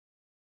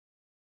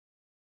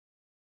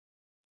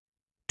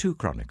2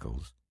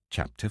 Chronicles,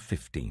 chapter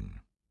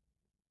 15.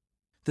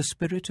 The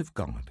Spirit of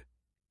God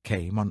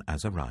came on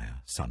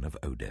Azariah, son of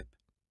Oded.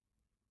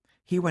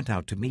 He went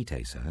out to meet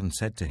Asa and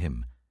said to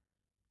him,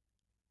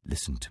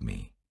 "Listen to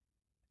me,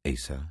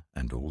 Asa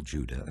and all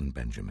Judah and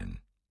Benjamin.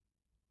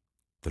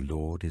 The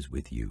Lord is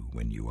with you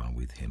when you are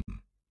with him.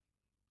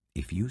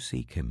 If you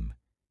seek him,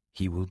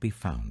 he will be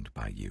found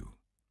by you.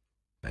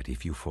 But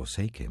if you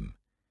forsake him,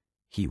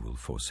 he will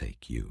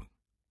forsake you."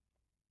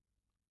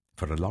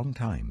 For a long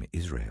time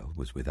Israel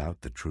was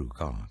without the true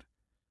God,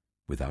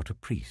 without a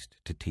priest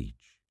to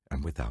teach,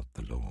 and without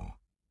the law.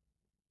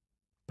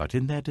 But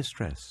in their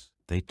distress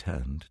they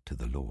turned to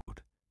the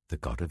Lord, the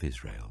God of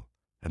Israel,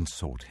 and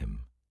sought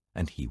him,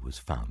 and he was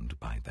found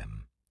by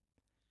them.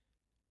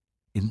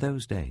 In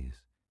those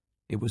days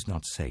it was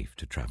not safe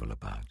to travel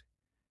about,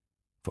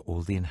 for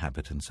all the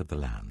inhabitants of the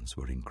lands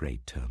were in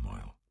great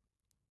turmoil.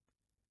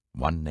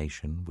 One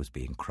nation was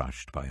being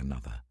crushed by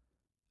another,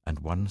 and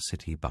one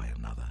city by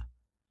another,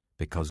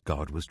 because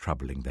God was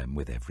troubling them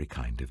with every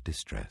kind of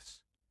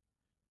distress.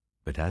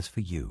 But as for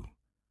you,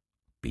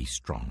 be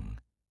strong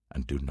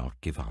and do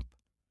not give up,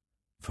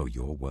 for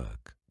your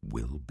work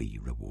will be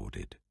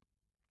rewarded.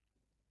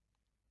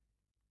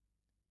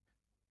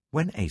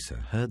 When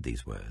Asa heard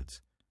these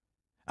words,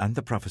 and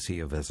the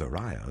prophecy of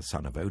Azariah,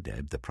 son of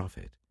Oded the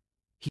prophet,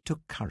 he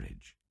took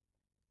courage.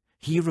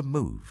 He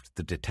removed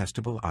the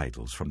detestable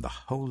idols from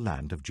the whole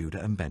land of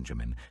Judah and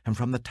Benjamin, and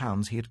from the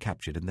towns he had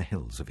captured in the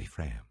hills of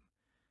Ephraim.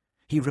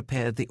 He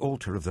repaired the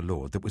altar of the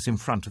Lord that was in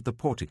front of the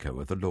portico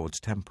of the Lord's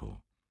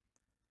temple.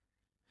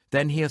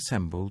 Then he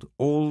assembled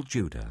all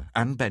Judah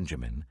and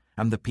Benjamin,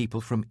 and the people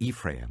from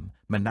Ephraim,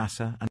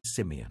 Manasseh, and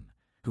Simeon,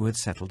 who had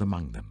settled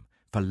among them,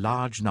 for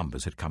large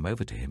numbers had come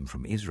over to him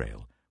from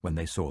Israel when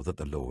they saw that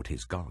the Lord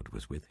his God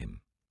was with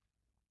him.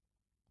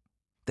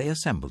 They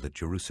assembled at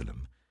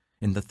Jerusalem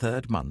in the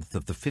 3rd month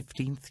of the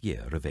 15th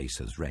year of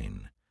Asa's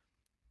reign.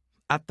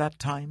 At that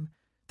time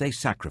they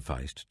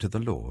sacrificed to the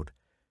Lord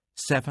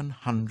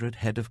 700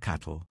 head of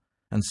cattle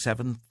and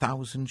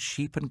 7,000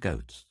 sheep and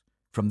goats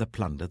from the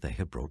plunder they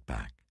had brought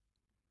back.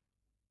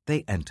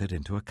 They entered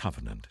into a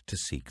covenant to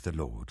seek the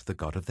Lord, the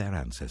God of their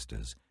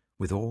ancestors,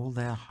 with all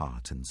their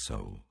heart and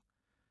soul.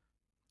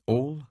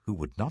 All who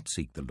would not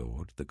seek the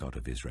Lord, the God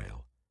of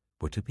Israel,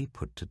 were to be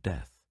put to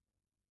death,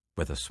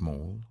 whether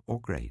small or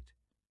great,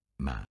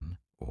 man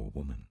or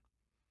woman.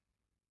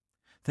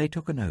 They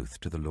took an oath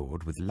to the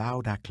Lord with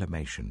loud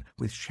acclamation,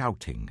 with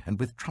shouting, and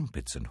with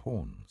trumpets and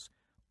horns.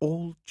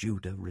 All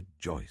Judah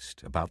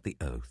rejoiced about the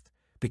oath,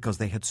 because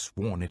they had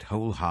sworn it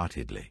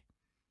wholeheartedly.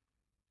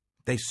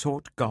 They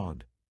sought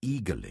God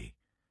eagerly,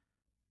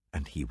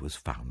 and he was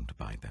found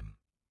by them.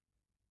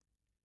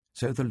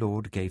 So the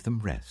Lord gave them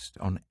rest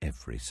on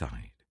every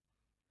side.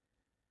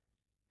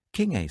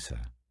 King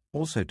Asa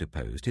also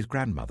deposed his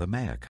grandmother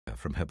Maacah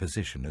from her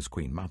position as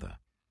queen mother,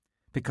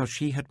 because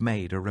she had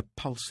made a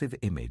repulsive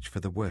image for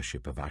the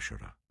worship of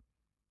Asherah.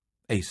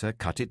 Asa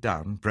cut it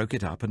down, broke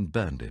it up, and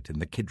burned it in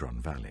the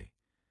Kidron Valley.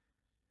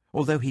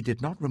 Although he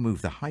did not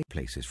remove the high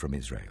places from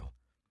Israel,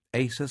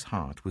 Asa's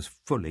heart was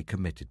fully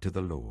committed to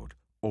the Lord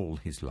all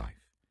his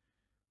life.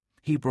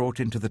 He brought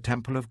into the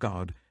temple of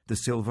God the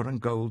silver and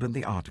gold and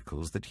the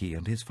articles that he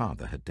and his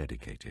father had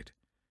dedicated.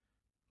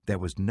 There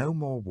was no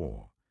more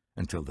war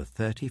until the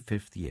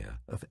 35th year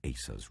of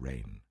Asa's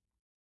reign.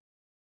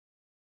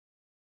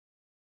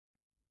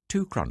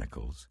 2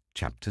 Chronicles,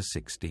 chapter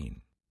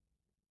 16.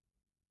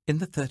 In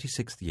the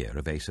 36th year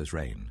of Asa's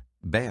reign,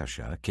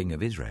 Baasha, king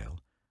of Israel,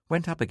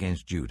 went up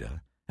against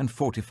Judah and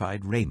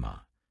fortified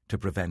Ramah to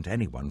prevent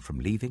anyone from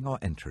leaving or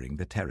entering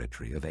the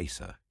territory of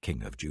Asa,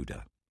 king of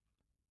Judah.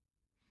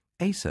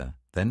 Asa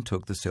then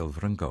took the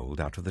silver and gold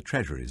out of the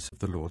treasuries of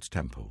the Lord's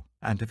temple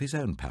and of his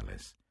own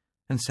palace,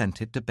 and sent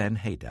it to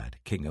Ben-Hadad,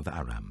 king of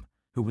Aram,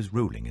 who was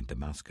ruling in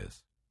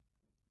Damascus.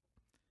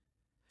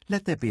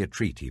 "Let there be a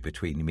treaty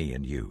between me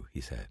and you," he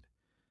said,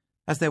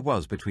 "as there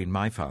was between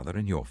my father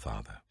and your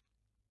father.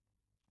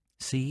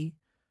 See,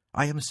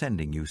 I am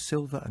sending you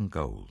silver and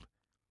gold.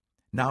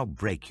 Now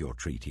break your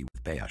treaty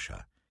with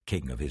Baasha,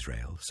 king of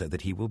Israel, so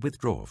that he will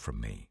withdraw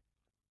from me."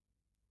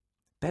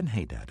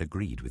 Ben-Hadad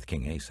agreed with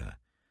King Asa,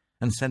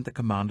 and sent the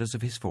commanders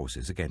of his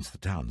forces against the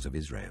towns of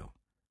Israel.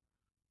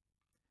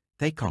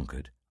 They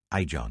conquered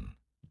Ijon,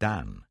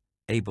 Dan,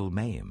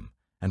 Abel-Maim,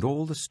 and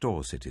all the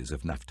store cities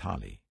of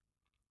Naphtali.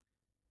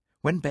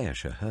 When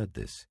Baasha heard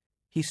this,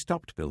 he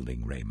stopped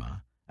building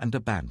Ramah and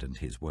abandoned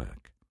his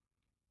work.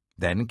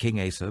 Then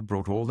King Asa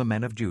brought all the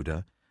men of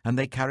Judah, and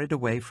they carried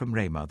away from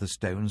Ramah the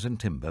stones and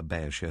timber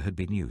Baasha had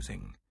been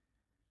using.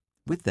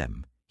 With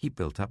them he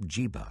built up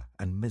Geba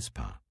and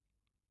Mizpah.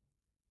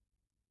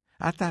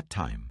 At that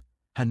time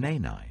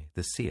Hanani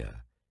the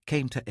seer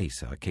came to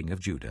Asa, king of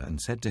Judah,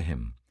 and said to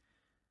him,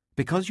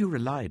 "Because you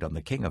relied on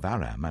the king of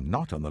Aram and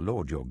not on the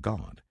Lord your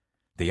God,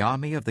 the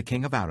army of the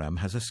king of Aram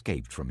has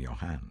escaped from your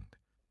hand.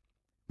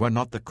 Were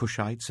not the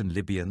Cushites and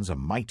Libyans a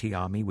mighty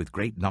army with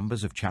great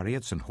numbers of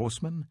chariots and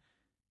horsemen?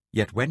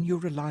 Yet when you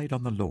relied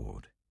on the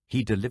Lord,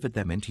 he delivered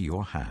them into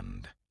your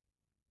hand.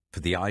 For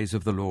the eyes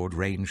of the Lord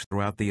range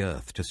throughout the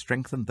earth to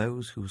strengthen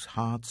those whose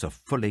hearts are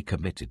fully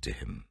committed to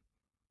him.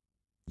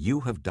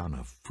 You have done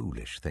a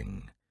foolish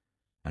thing,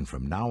 and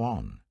from now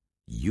on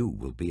you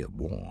will be at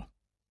war."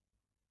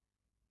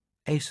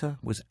 Asa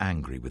was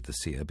angry with the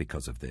seer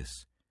because of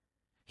this.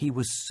 He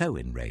was so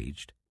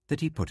enraged that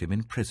he put him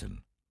in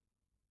prison.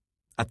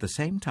 At the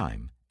same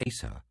time,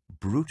 Asa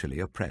brutally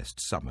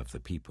oppressed some of the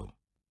people.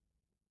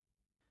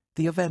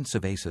 The events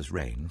of Asa's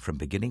reign from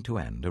beginning to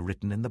end are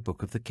written in the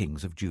book of the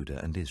kings of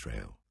Judah and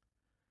Israel.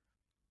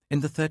 In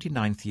the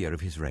 39th year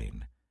of his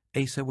reign,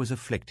 Asa was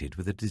afflicted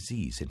with a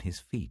disease in his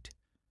feet.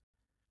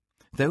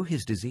 Though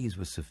his disease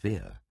was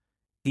severe,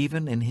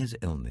 even in his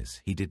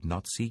illness he did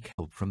not seek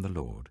help from the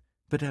Lord,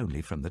 but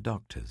only from the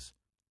doctors.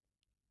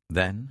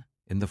 Then,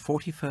 in the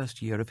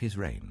 41st year of his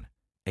reign,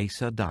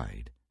 Asa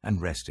died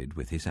and rested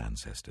with his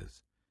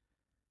ancestors.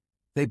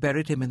 They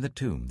buried him in the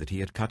tomb that he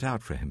had cut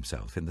out for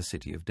himself in the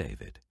city of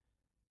David.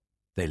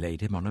 They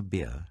laid him on a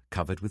bier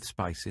covered with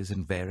spices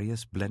and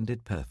various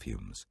blended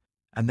perfumes,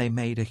 and they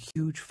made a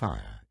huge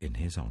fire in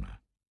his honor.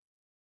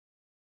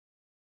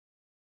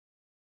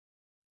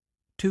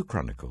 2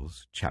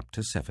 Chronicles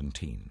chapter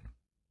 17.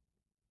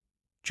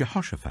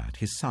 Jehoshaphat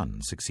his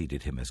son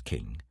succeeded him as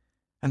king,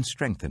 and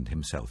strengthened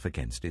himself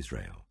against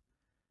Israel.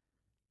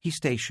 He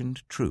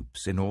stationed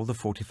troops in all the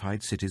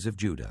fortified cities of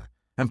Judah,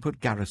 and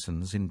put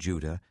garrisons in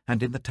Judah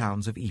and in the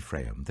towns of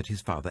Ephraim that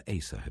his father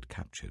Asa had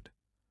captured.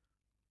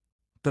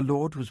 The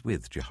Lord was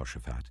with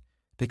Jehoshaphat,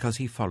 because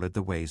he followed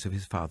the ways of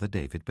his father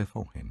David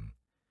before him.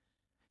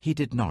 He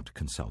did not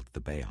consult the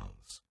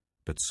Baals,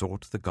 but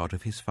sought the God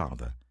of his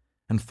father,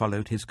 and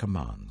followed his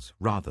commands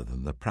rather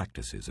than the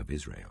practices of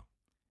Israel.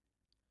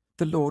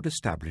 The Lord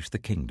established the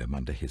kingdom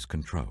under his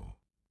control,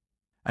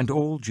 and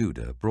all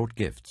Judah brought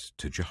gifts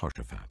to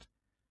Jehoshaphat,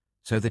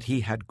 so that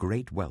he had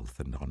great wealth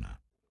and honor.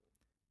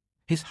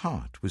 His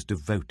heart was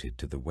devoted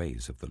to the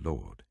ways of the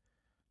Lord.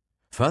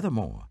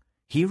 Furthermore,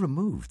 he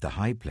removed the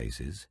high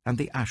places and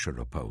the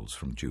Asherah poles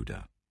from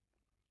Judah.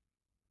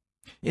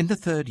 In the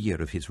 3rd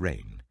year of his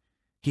reign,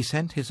 he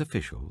sent his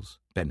officials,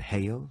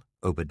 Ben-Hail,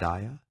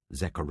 Obadiah,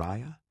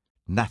 Zechariah,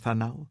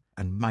 Nathanael,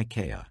 and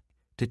Micaiah,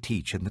 to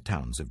teach in the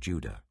towns of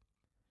Judah.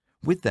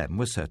 With them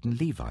were certain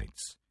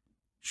Levites,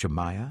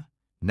 Shemaiah,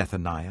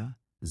 Nethaniah,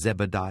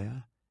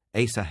 Zebediah,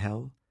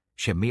 Asahel,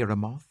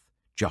 Shemiramoth,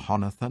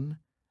 Jehonathan,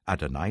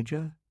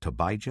 Adonijah,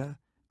 Tobijah,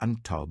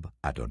 and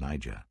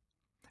Tob-Adonijah,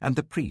 and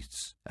the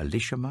priests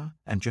Elishama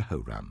and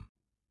Jehoram.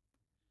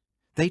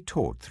 They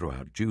taught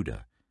throughout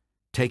Judah,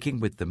 taking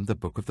with them the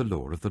book of the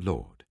law of the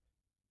Lord.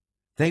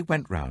 They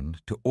went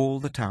round to all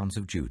the towns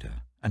of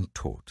Judah and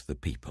taught the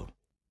people.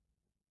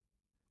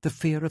 The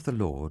fear of the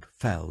Lord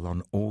fell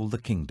on all the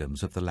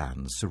kingdoms of the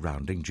lands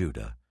surrounding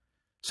Judah,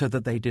 so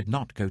that they did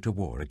not go to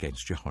war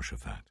against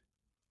Jehoshaphat.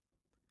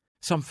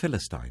 Some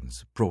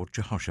Philistines brought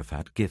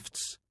Jehoshaphat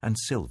gifts and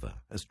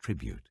silver as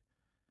tribute,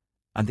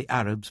 and the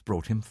Arabs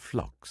brought him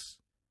flocks,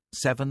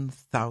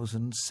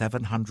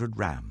 7,700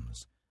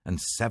 rams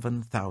and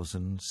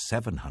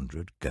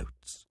 7,700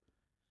 goats.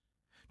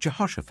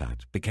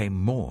 Jehoshaphat became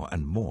more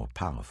and more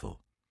powerful.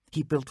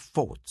 He built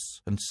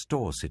forts and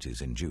store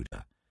cities in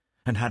Judah,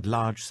 and had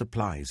large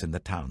supplies in the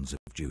towns of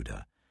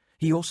Judah.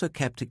 He also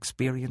kept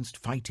experienced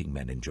fighting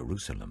men in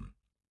Jerusalem.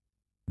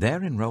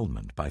 Their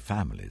enrollment by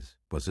families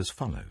was as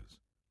follows.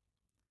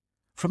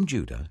 From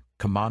Judah,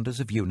 commanders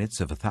of units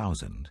of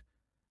 1,000,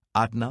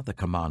 Adnah the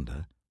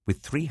commander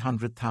with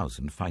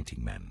 300,000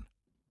 fighting men.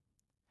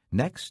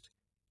 Next,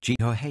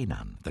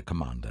 Jehohanan the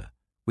commander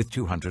with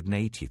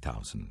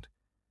 280,000.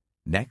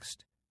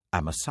 Next,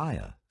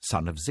 Amasiah,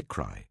 son of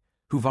Zichri,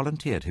 who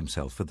volunteered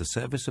himself for the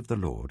service of the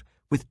Lord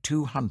with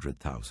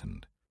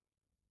 200,000.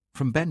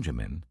 From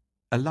Benjamin,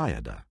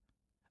 Eliada,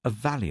 a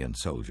valiant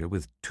soldier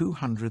with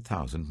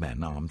 200,000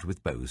 men armed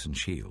with bows and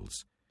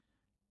shields.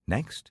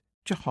 Next,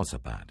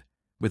 Jehozabad,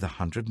 with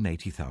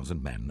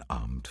 180,000 men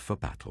armed for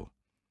battle.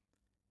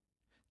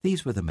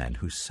 These were the men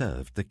who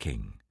served the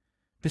king,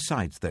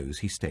 besides those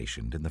he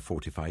stationed in the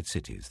fortified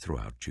cities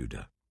throughout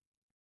Judah.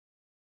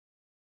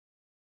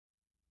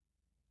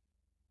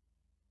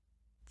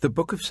 The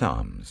Book of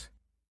Psalms.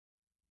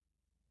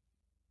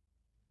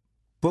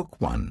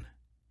 Book 1,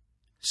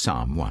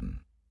 Psalm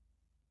 1.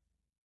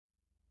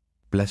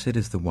 Blessed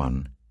is the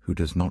one who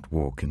does not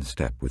walk in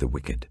step with the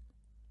wicked,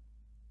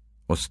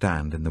 or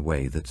stand in the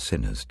way that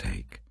sinners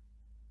take,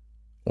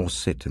 or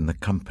sit in the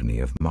company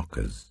of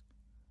mockers,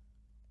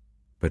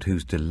 but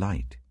whose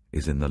delight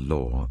is in the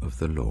law of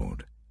the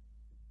Lord,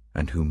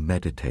 and who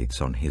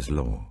meditates on his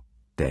law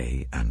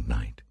day and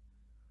night.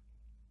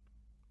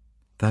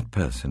 That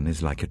person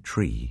is like a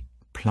tree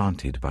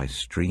planted by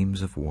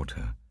streams of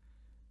water,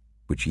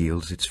 which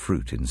yields its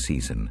fruit in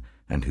season,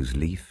 and whose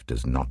leaf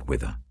does not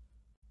wither.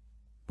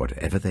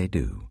 Whatever they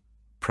do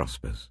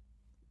prospers.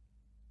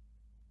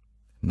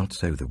 Not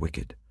so the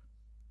wicked.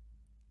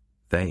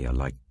 They are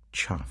like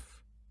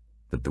chaff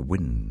that the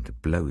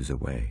wind blows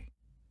away.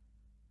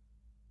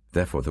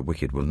 Therefore the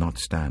wicked will not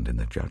stand in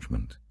the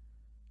judgment,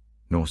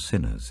 nor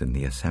sinners in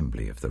the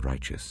assembly of the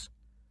righteous.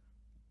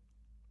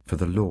 For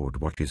the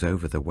Lord watches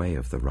over the way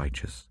of the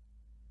righteous,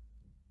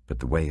 but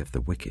the way of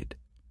the wicked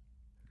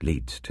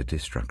leads to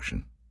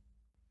destruction.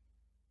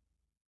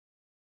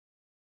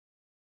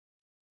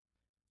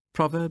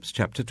 Proverbs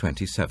chapter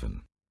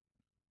 27.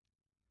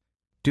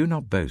 Do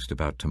not boast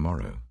about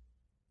tomorrow,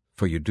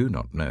 for you do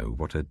not know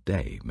what a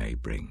day may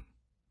bring.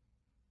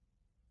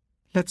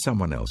 Let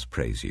someone else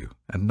praise you,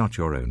 and not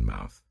your own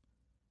mouth,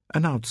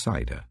 an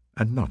outsider,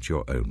 and not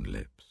your own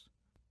lips.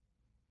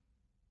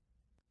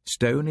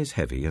 Stone is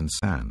heavy and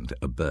sand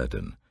a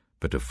burden,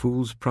 but a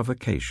fool's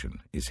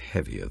provocation is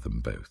heavier than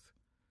both.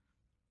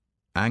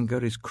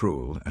 Anger is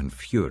cruel and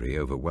fury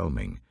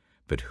overwhelming,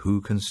 but who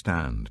can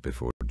stand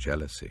before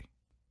jealousy?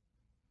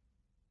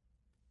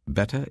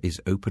 Better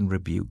is open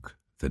rebuke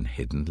than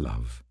hidden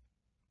love.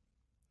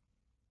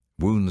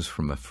 Wounds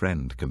from a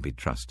friend can be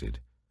trusted,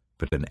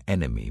 but an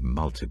enemy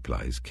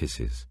multiplies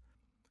kisses.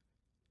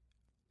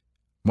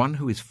 One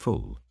who is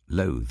full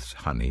loathes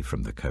honey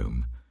from the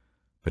comb,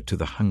 but to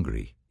the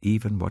hungry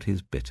even what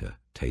is bitter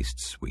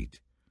tastes sweet.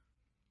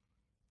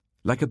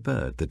 Like a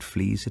bird that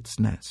flees its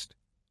nest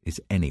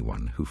is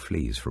anyone who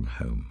flees from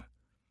home.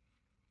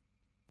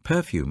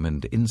 Perfume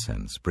and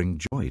incense bring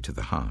joy to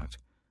the heart,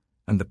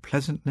 and the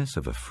pleasantness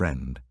of a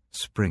friend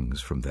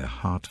springs from their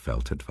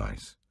heartfelt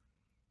advice.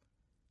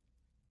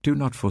 Do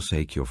not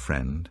forsake your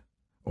friend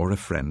or a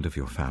friend of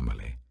your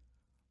family,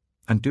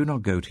 and do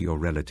not go to your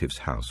relative's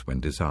house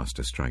when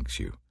disaster strikes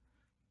you.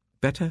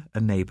 Better a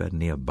neighbor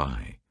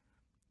nearby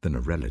than a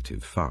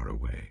relative far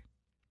away.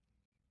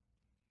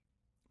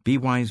 Be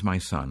wise, my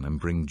son, and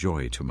bring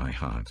joy to my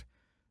heart.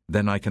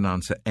 Then I can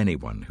answer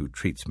anyone who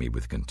treats me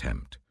with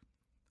contempt.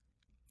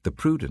 The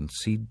prudent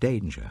see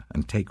danger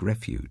and take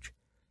refuge,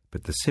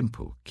 but the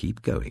simple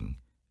keep going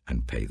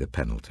and pay the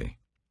penalty.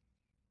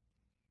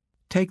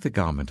 Take the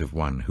garment of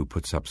one who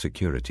puts up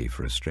security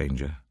for a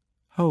stranger.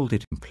 Hold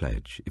it in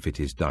pledge if it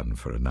is done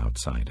for an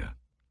outsider.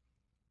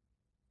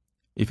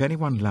 If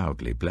anyone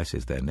loudly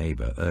blesses their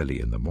neighbor early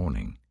in the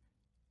morning,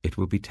 it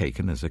will be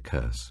taken as a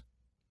curse.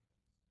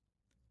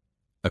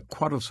 A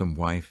quarrelsome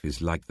wife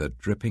is like the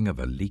dripping of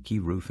a leaky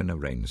roof in a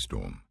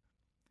rainstorm.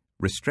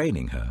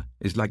 Restraining her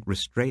is like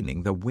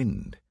restraining the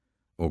wind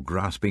or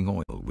grasping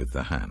oil with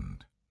the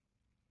hand.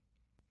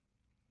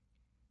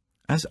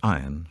 As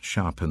iron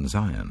sharpens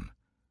iron,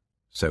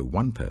 so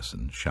one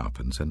person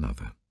sharpens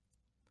another.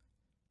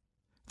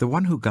 The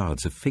one who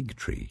guards a fig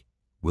tree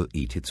will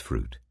eat its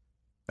fruit,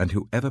 and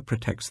whoever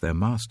protects their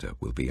master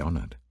will be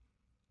honored.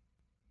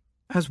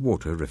 As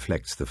water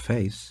reflects the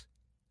face,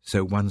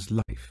 so one's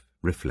life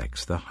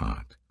reflects the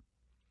heart.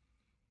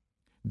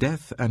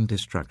 Death and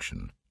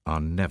destruction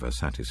are never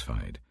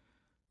satisfied,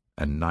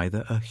 and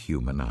neither are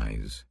human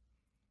eyes.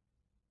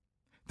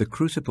 The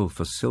crucible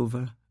for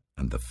silver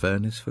and the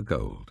furnace for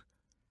gold,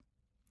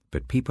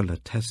 but people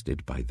are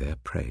tested by their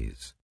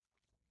praise.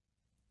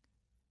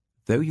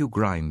 Though you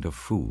grind a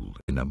fool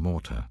in a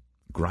mortar,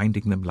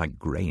 grinding them like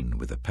grain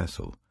with a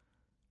pestle,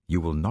 you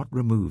will not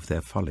remove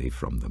their folly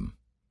from them.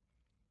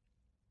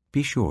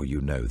 Be sure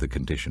you know the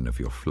condition of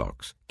your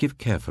flocks. Give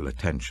careful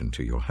attention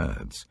to your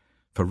herds,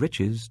 for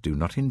riches do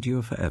not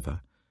endure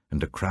forever,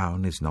 and a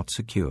crown is not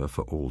secure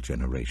for all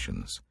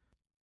generations.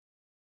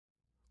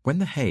 When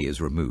the hay is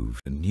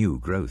removed, a new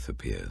growth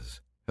appears,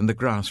 and the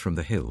grass from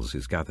the hills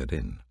is gathered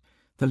in.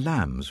 The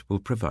lambs will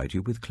provide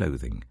you with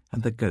clothing,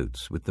 and the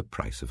goats with the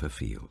price of a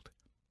field.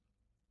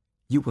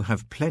 You will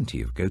have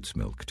plenty of goat's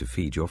milk to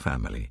feed your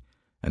family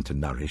and to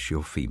nourish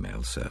your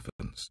female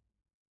servants.